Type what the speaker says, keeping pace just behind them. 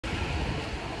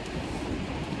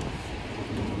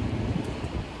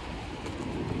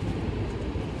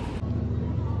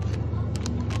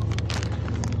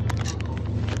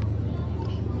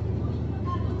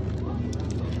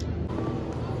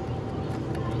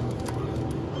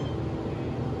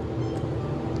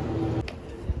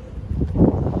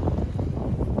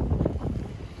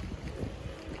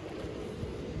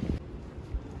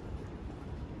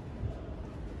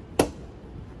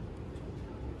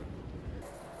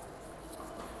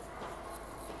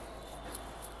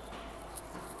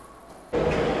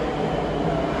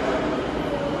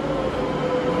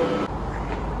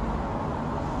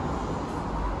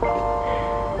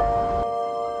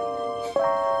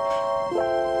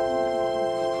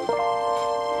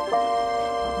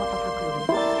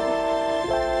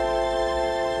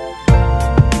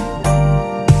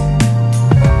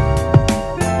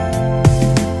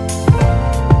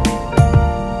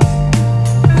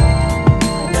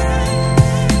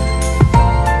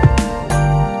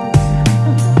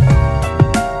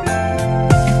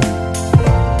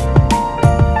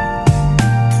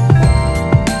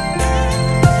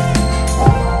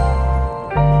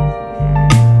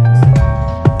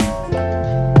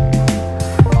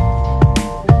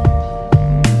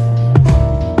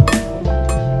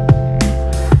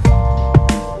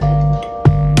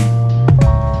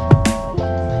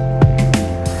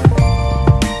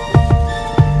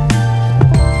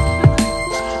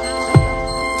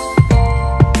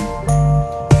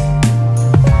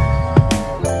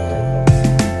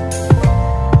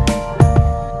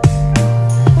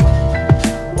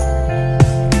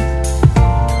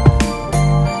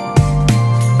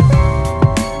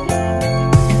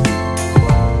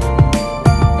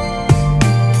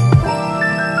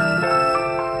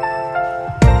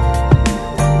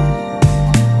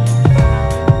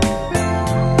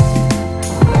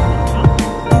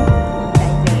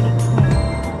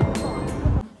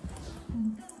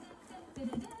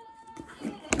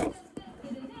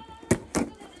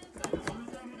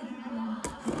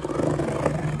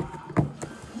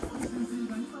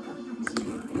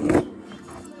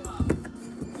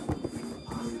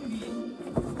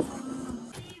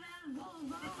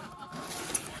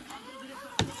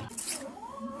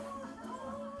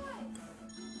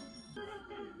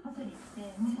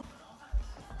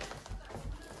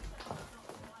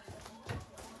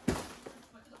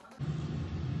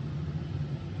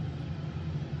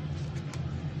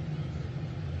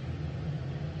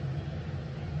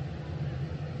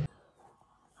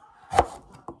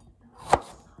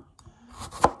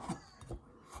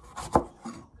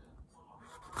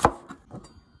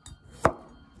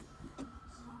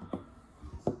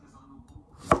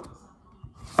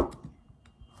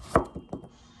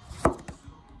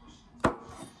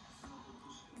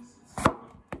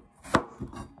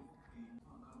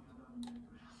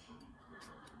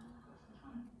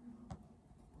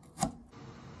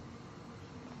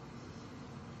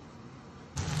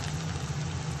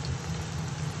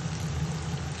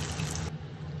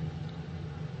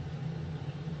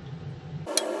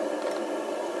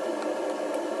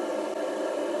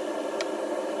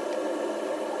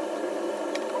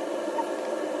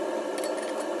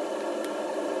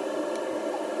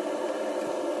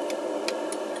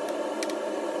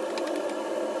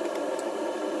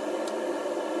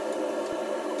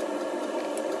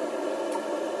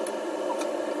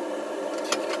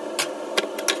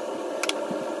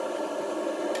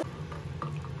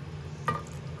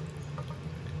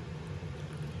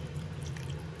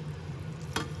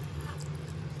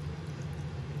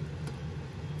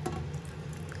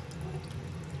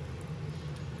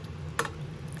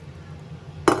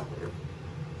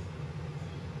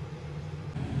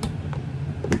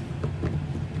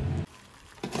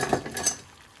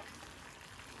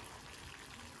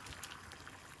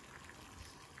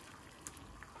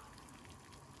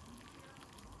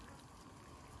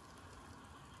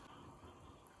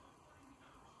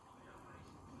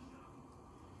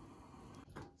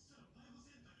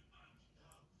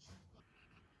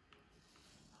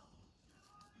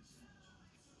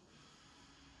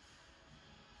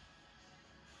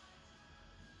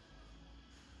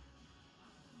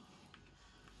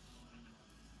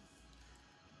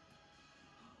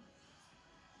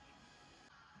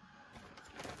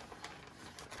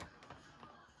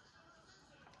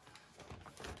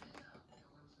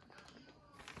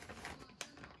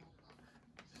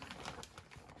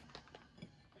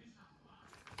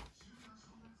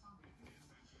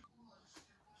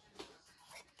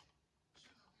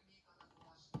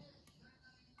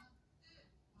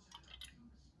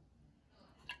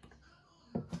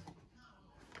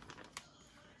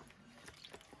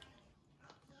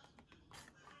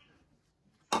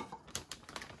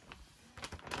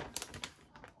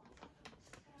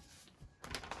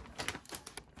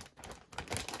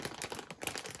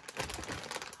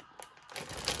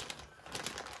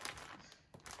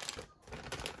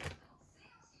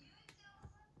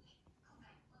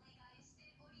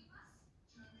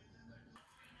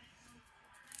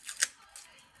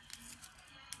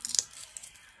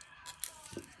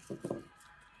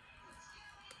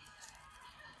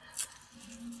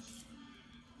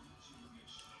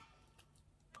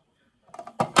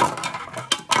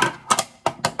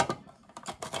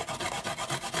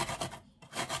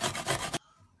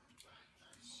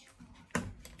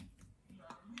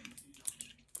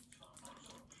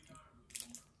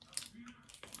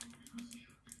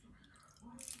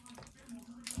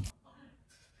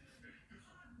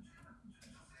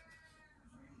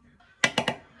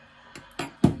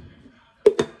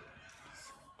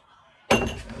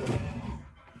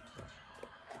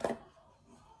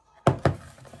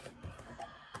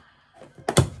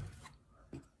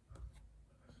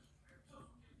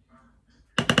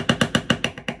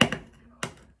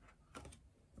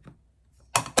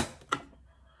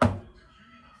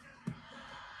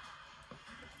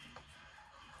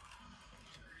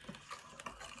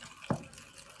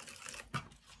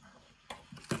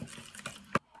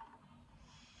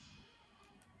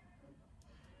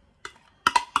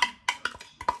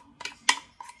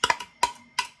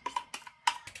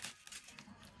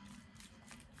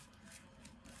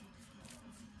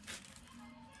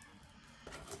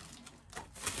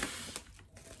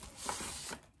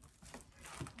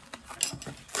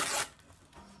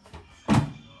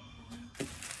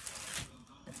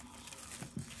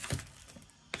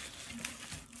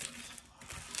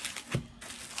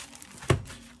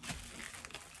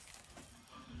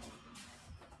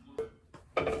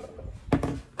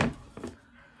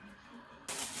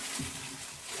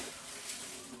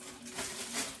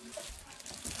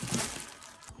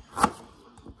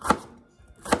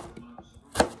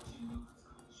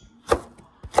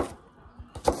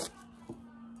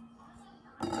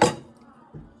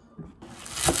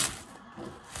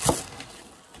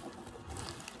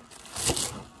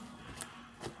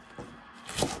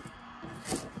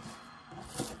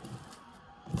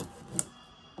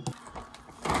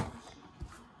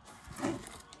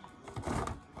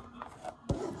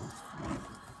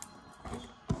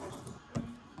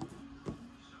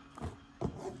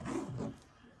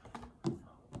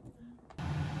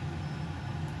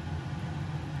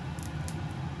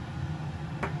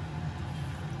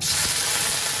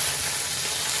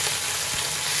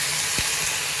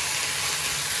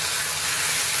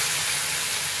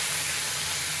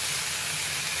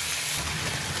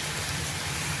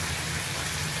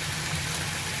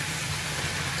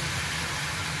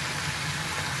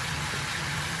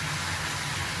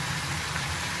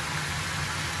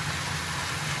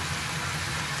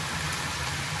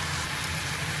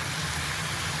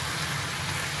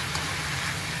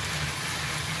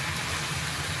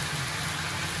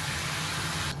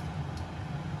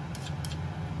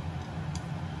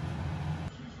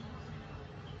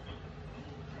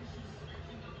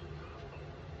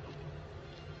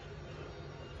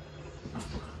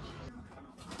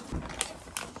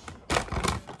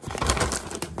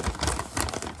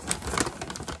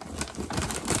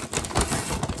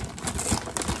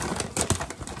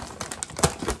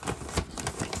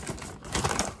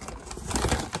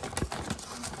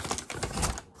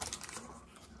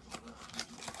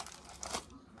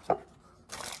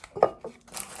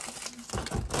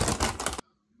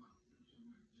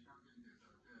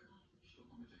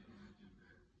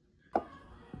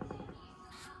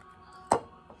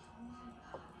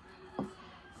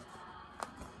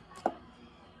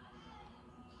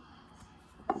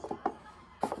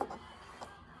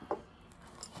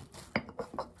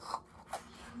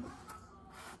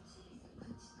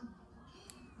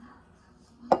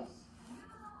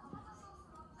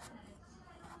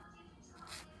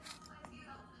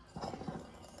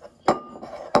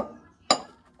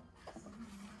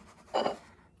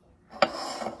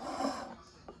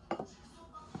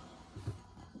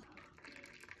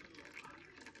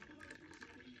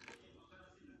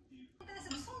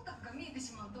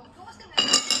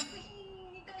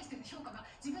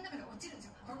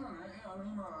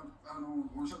今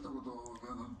おっしゃったこと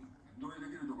同意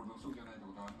できるところとそうじゃないと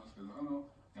ころがありますけど、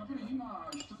やっぱり今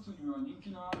一つには人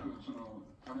気のあるその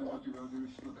タレントと言われて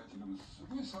る人たちでもす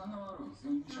ごい差のある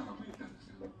演技者が増えてるんで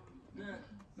すよ。で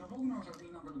僕の作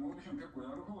品なんかでもオーディション結構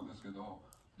やる方ですけど、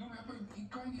でもやっぱり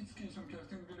1回につきそのキャス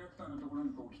ティングディレクターのところ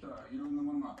にこう来たいろんな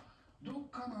ものがど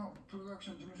っかのプロダクシ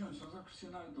ョン事務所に所属し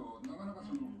てないとなかなか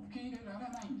その受け入れら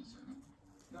れないんですよね。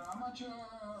アマチュ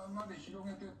アまで広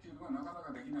げてっていうのはなか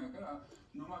なかできないから、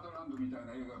ノマドランドみたい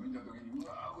な映画を見た時にう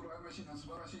わー羨ましいな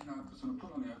素晴らしいなって、そのプ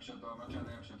ロの役者とアマチュ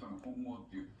アの役者との混合っ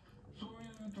ていうそう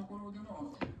いうところで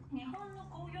の日本の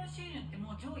興行収入って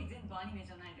もう上位全部アニメ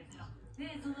じゃないですか。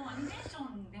でそのアニメーショ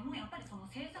ンでもやっぱりその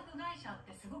制作会社っ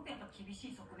てすごくやっぱ厳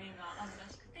しい側面がある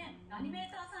らしくて、アニメ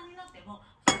ーターさんになっても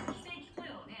非正規雇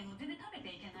用でもう全然食べ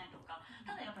ていけないとか、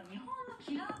ただやっぱ日本の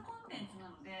キラーコンテンツな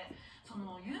のでそ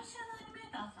の優秀なアニ